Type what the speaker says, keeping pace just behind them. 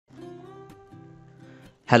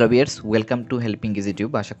Hello viewers, welcome to helping is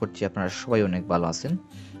YouTube. আশা করছি আপনারা সবাই অনেক ভালো আছেন।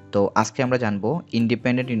 তো আজকে আমরা জানবো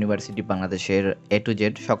ইন্ডিপেন্ডেন্ট ইউনিভার্সিটি বাংলাদেশের এ টু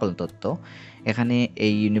জেড সকল তথ্য। এখানে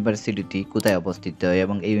এই ইউনিভার্সিটিটি কোথায় অবস্থিত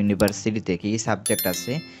এবং এই ইউনিভার্সিটিতে কী কী সাবজেক্ট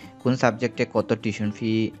আছে, কোন সাবজেক্টে কত টিউশন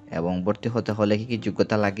ফি এবং ভর্তি হতে হলে কী কী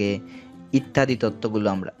যোগ্যতা লাগে ইত্যাদি তথ্যগুলো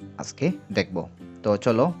আমরা আজকে দেখব। তো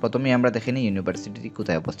চলো প্রথমেই আমরা দেখে নিই ইউনিভার্সিটি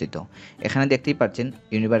কোথায় অবস্থিত। এখানে দেখতেই পাচ্ছেন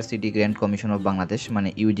university grand commission of Bangladesh মানে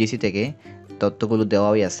ইউজিসি থেকে তথ্যগুলো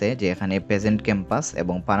দেওয়াই আছে যে এখানে প্রেজেন্ট ক্যাম্পাস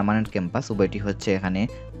এবং পার্মানেন্ট ক্যাম্পাস উভয়টি হচ্ছে এখানে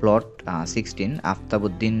plot 16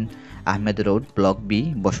 Aftabuddin Ahmed road block B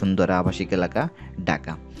Bashundhara আবাসিক এলাকা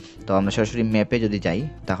ঢাকা। তো আমরা সরাসরি ম্যাপে যদি যাই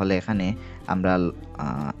তাহলে এখানে আমরা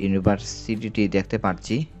ইউনিভার্সিটিটি দেখতে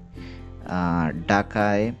পাচ্ছি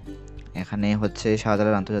ঢাকায়। এখানে হচ্ছে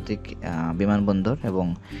শাহজালাল আন্তর্জাতিক বিমানবন্দর এবং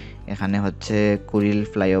এখানে হচ্ছে কুড়িল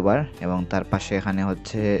ফ্লাইওভার এবং তার পাশে এখানে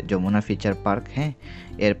হচ্ছে যমুনা ফিচার পার্ক। হ্যাঁ,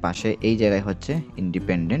 এর পাশে এই জায়গায় হচ্ছে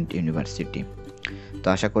ইন্ডিপেন্ডেন্ট ইউনিভার্সিটি। তো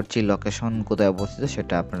আশা করছি লোকেশন কোথায় অবস্থিত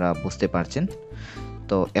সেটা আপনারা বুঝতে পারছেন।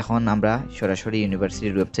 তো এখন আমরা সরাসরি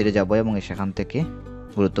ইউনিভার্সিটির ওয়েবসাইটে যাব এবং সেখান থেকে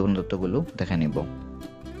গুরুত্বপূর্ণ তথ্যগুলো দেখে নিব।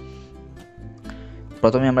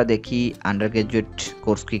 প্রথমে আমরা দেখি আন্ডার গ্র্যাজুয়েট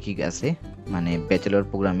কোর্স কী কী আছে, মানে ব্যাচেলর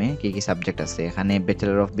প্রোগ্রামে কী কী সাবজেক্ট আছে। এখানে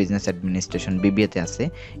ব্যাচেলর অফ বিজনেস অ্যাডমিনিস্ট্রেশন বিবিএতে আছে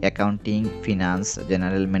accounting, finance,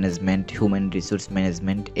 general management, human resource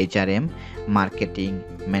management, HRM, marketing,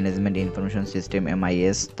 management information system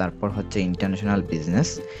MIS, তারপর হচ্ছে ইন্টারন্যাশনাল বিজনেস।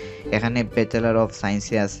 এখানে ব্যাচেলর অফ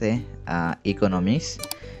সায়েন্সে আছে economics.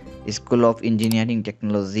 School of engineering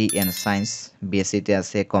technology and science বিএসসিতে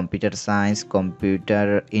আছে computer science, computer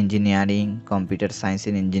engineering, computer science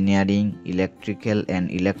and engineering, electrical and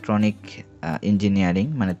electronic engineering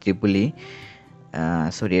মানে Tripoli,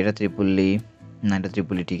 sorry এটা Tripoli না, এটা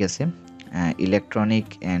ট্রিপলি ঠিক আছে। Electronic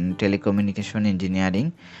and telecommunication engineering,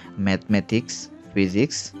 mathematics,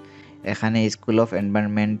 physics. এখানে school of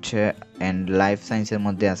environment and life সায়েন্সের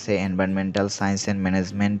মধ্যে আছে environmental science and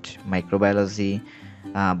management, microbiology,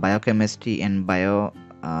 biochemistry and bio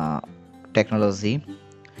technology.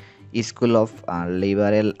 School of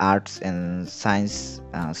liberal arts and science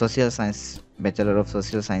social science, bachelor of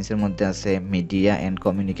social সায়েন্সের মধ্যে আছে media and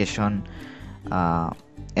communication,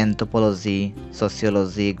 anthropology,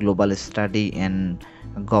 sociology, global study and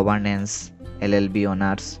governance, LLB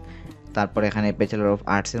honours. তারপর এখানে bachelor of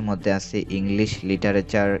আর্টসের মধ্যে আছে English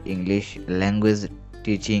literature, English language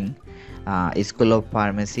teaching. School of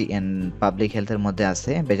pharmacy and public হেলথের মধ্যে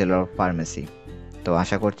আছে ব্যাচেলর অফ ফার্মেসি। তো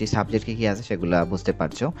আশা করছি সাবজেক্ট কী কী আছে সেগুলো বুঝতে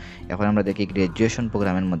পারছো। এখন আমরা দেখি গ্র্যাজুয়েশন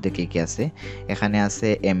প্রোগ্রামের মধ্যে কী কী আছে। এখানে আছে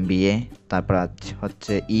এমবিএ, তারপর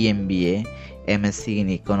হচ্ছে ইএমবিএ, এমএসসি ইন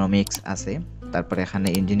ইকোনমিক্স আছে। তারপর এখানে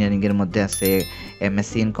ইঞ্জিনিয়ারিংয়ের মধ্যে আছে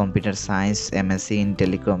MSc in computer science, MSc in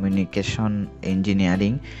telecommunication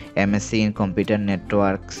engineering, MSc in computer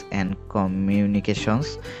networks and communications,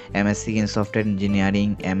 MSc in software engineering,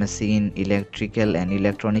 MSc in electrical and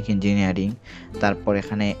electronic engineering. তারপর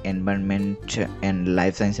এখানে এনভায়রনমেন্ট অ্যান্ড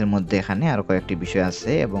লাইফ সায়েন্সের মধ্যে এখানে আরও কয়েকটি বিষয়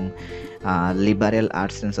আছে এবং লিবারেল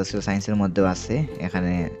আর্টস অ্যান্ড সোশ্যাল সায়েন্সের মধ্যেও আছে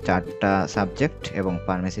এখানে 4টা সাবজেক্ট এবং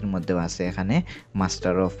ফার্মেসির মধ্যেও আছে এখানে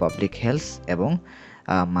মাস্টার অফ পাবলিক হেলথ এবং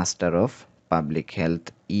master of public health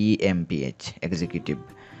ইএমপিএইচ executive.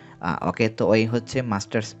 ওকে, তো ওই হচ্ছে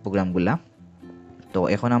মাস্টার্স প্রোগ্রামগুলা। তো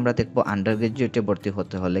এখন আমরা দেখব আন্ডার গ্র্যাজুয়েটে ভর্তি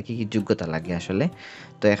হতে হলে কী কী যোগ্যতা লাগে আসলে।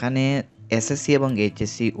 তো এখানে এসএসসি এবং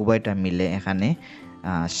এইচএসসি উভয়টা মিলে এখানে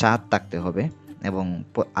 7 থাকতে হবে এবং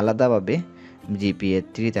আলাদাভাবে জিপিএ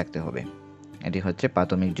 3 থাকতে হবে। এটি হচ্ছে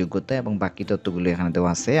প্রাথমিক যোগ্যতা এবং বাকি তথ্যগুলো এখানে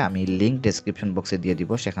দেওয়া আছে, আমি লিঙ্ক ডেসক্রিপশন বক্সে দিয়ে দিব,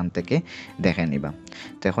 সেখান থেকে দেখে নিবা।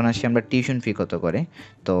 তো এখন আসি আমরা টিউশন ফি কত করে।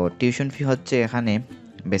 তো টিউশন ফি হচ্ছে এখানে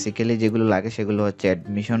বেসিক্যালি যেগুলো লাগে সেগুলো হচ্ছে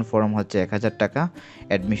অ্যাডমিশন ফর্ম হচ্ছে 1000 টাকা,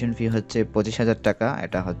 অ্যাডমিশন ফি হচ্ছে 25,000 টাকা,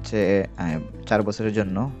 এটা হচ্ছে 4 বছরের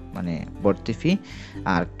জন্য মানে ভর্তি ফি।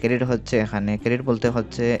 আর ক্রেডিট হচ্ছে এখানে, ক্রেডিট বলতে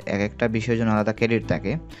হচ্ছে এক একটা বিষয়ের জন্য আলাদা ক্রেডিট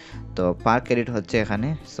থাকে। তো পার ক্রেডিট হচ্ছে এখানে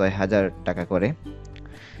 6000 টাকা করে।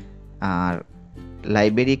 আর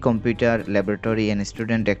library, computer, laboratory and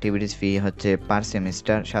student activities ফি হচ্ছে পার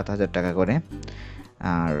সেমিস্টার 7000 টাকা করে।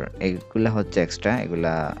 আর এগুলা হচ্ছে এক্সট্রা,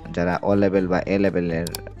 এগুলা যারা অ লেভেল বা এ লেভেলের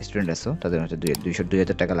স্টুডেন্ট আছো তাদের হচ্ছে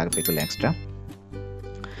 2000 টাকা লাগবে, এগুলো এক্সট্রা।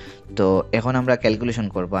 তো এখন আমরা ক্যালকুলেশন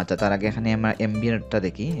করবো। আচ্ছা, তার আগে এখানে আমরা এমবিএটা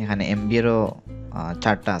দেখি। এখানে এমবিএরও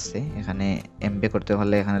 4টা আছে। এখানে এমবিএ করতে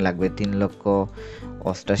হলে এখানে লাগবে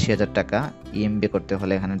 3,88,000 টাকা, ইএমবিএ করতে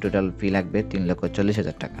হলে এখানে টোটাল ফি লাগবে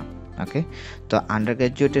 3,40,000 টাকা। ওকে, তো আন্ডার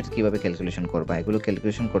গ্র্যাজুয়েটের কীভাবে ক্যালকুলেশন করবা, এগুলো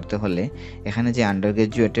ক্যালকুলেশন করতে হলে এখানে যে আন্ডার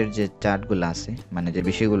গ্র্যাজুয়েটের যে চার্টগুলো আছে মানে যে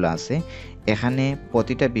বিষয়গুলো আছে এখানে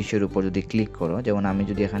প্রতিটা বিষয়ের উপর যদি ক্লিক করো, যেমন আমি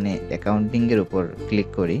যদি এখানে অ্যাকাউন্টিংয়ের উপর ক্লিক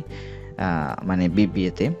করি মানে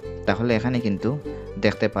বিবিএতে, তাহলে এখানে কিন্তু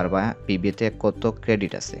দেখতে পারবা পিবিতে কত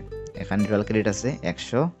ক্রেডিট আছে। এখানে টোটাল ক্রেডিট আছে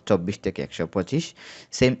 124 থেকে 125।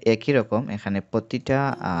 সেম একই রকম এখানে প্রতিটা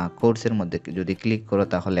কোর্সের মধ্যে যদি ক্লিক করো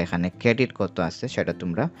তাহলে এখানে ক্রেডিট কত আছে সেটা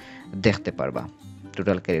তোমরা দেখতে পারবা।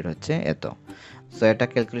 টোটাল ক্রেডিট হচ্ছে এত। সো এটা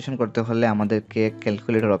ক্যালকুলেশন করতে হলে আমাদেরকে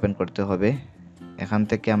ক্যালকুলেটর ওপেন করতে হবে। এখান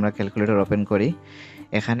থেকে আমরা ক্যালকুলেটর ওপেন করি।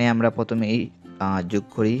 এখানে আমরা প্রথমেই যোগ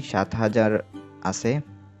করি 7000 আছে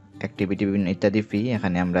অ্যাক্টিভিটি বিভিন্ন ইত্যাদি ফি।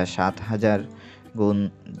 এখানে আমরা 7000 গুণ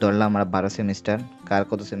ধরলাম আমরা 12 সেমিস্টার, কার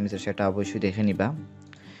কত সেমিস্টার সেটা অবশ্যই দেখে নিবা।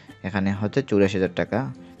 এখানে হচ্ছে 84,000 টাকা।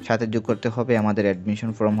 সাথে যোগ করতে হবে আমাদের অ্যাডমিশন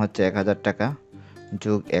ফর্ম হচ্ছে 1000 টাকা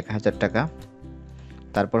যোগ 1000 টাকা।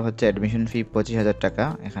 তারপর হচ্ছে অ্যাডমিশন ফি 25,000 টাকা,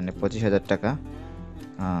 এখানে 25,000 টাকা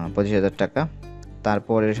 25,000 টাকা।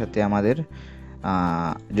 তারপর এর সাথে আমাদের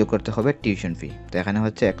যোগ করতে হবে টিউশন ফি। তো এখানে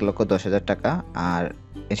হচ্ছে 1,10,000 টাকা আর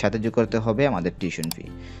এর সাথে যোগ করতে হবে আমাদের টিউশন ফি।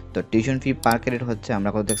 তো টিউশন ফি পার ক্রেডিট হচ্ছে আমরা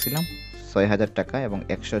কত দেখছিলাম 6,000 টাকা এবং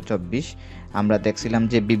 124। আমরা দেখছিলাম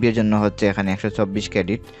যে বিবিএর জন্য হচ্ছে এখানে 124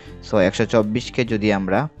 ক্রেডিট। সো 124কে যদি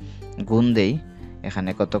আমরা গুণ দেই এখানে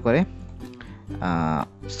কত করে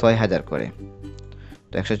 6,000 করে।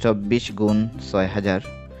 তো 124 গুণ 6,000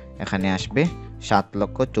 এখানে আসবে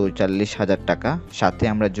 7,44,000 টাকা। সাথে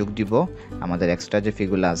আমরা যোগ দিব আমাদের এক্সট্রা যে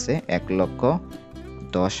ফিগুলো আছে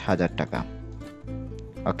 1,10,000 টাকা।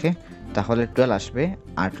 ওকে, তাহলে টোটাল আসবে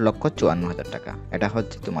 8,54,000 টাকা। এটা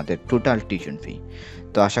হচ্ছে তোমাদের টোটাল টিউশন ফি।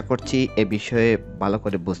 তো আশা করছি এ বিষয়ে ভালো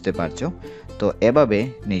করে বুঝতে পারছো। তো এভাবে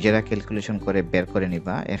নিজেরা ক্যালকুলেশন করে বের করে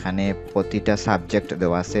নিবা। এখানে প্রতিটা সাবজেক্ট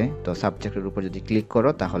দেওয়া আছে। তো সাবজেক্টের উপর যদি ক্লিক করো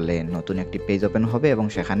তাহলে নতুন একটি পেজ ওপেন হবে এবং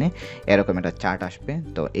সেখানে এরকম একটা চার্ট আসবে।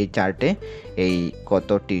 তো এই চার্টে এই কত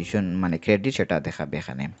টিউশন মানে ক্রেডিট সেটা দেখাবে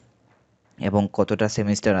এখানে এবং কতটা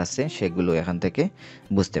সেমিস্টার আছে সেগুলো এখান থেকে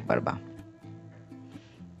বুঝতে পারবা।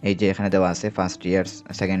 এই যে এখানে দেওয়া আছে first year,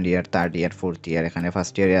 second year, third year, fourth year. এখানে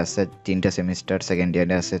ফার্স্ট ইয়ারে আছে 3টা সেমিস্টার, সেকেন্ড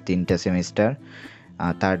ইয়ারে আছে 3টা সেমিস্টার,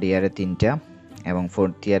 থার্ড ইয়ারে 3টা এবং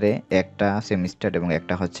ফোর্থ ইয়ারে 1টা সেমিস্টার এবং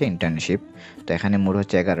একটা হচ্ছে ইন্টার্নশিপ। তো এখানে মোট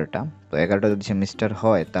হচ্ছে 11টা। তো 11টা যদি সেমিস্টার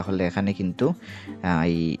হয় তাহলে এখানে কিন্তু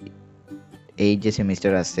এই যে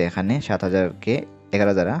সেমিস্টার আছে এখানে 7,000কে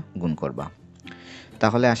 11 দ্বারা গুণ করবা।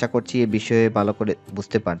 তাহলে আশা করছি এই বিষয়ে ভালো করে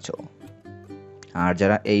বুঝতে পারছো। আর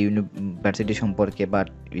যারা এই ইউনিভার্সিটি সম্পর্কে বা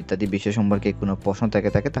ইত্যাদি বিষয় সম্পর্কে কোনো প্রশ্ন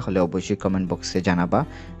থাকে তাহলে অবশ্যই কমেন্ট বক্সে জানাবা।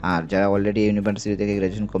 আর যারা অলরেডি ইউনিভার্সিটি থেকে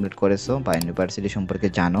গ্র্যাজুয়েশন কমপ্লিট করেছো বা ইউনিভার্সিটি সম্পর্কে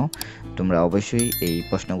জানো তোমরা অবশ্যই এই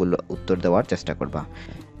প্রশ্নগুলো উত্তর দেওয়ার চেষ্টা করবা।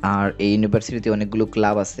 আর এই ইউনিভার্সিটিতে অনেকগুলো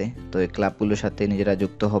ক্লাব আছে। তো এই ক্লাবগুলোর সাথে নিজেরা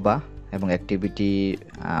যুক্ত হবা এবং অ্যাক্টিভিটি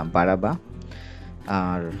বাড়াবা।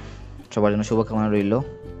 আর সবার জন্য শুভকামনা রইল।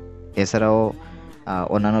 এছাড়াও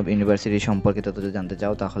অন্যান্য ইউনিভার্সিটি সম্পর্কে তথ্য যদি জানতে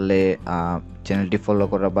চাও তাহলে চ্যানেলটি ফলো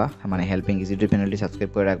করবা, মানে হেল্পিং ইজ ইউটিউব চ্যানেলটি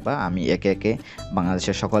সাবস্ক্রাইব করে রাখবা। আমি একে একে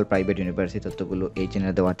বাংলাদেশের সকল প্রাইভেট ইউনিভার্সিটি তথ্যগুলো এই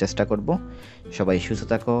চ্যানেলে দেওয়ার চেষ্টা করব। সবাই সুস্থ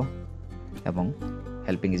থাকো এবং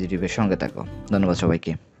হেল্পিং ইজ ইউটিউবের সঙ্গে থাকো। ধন্যবাদ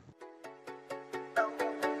সবাইকে।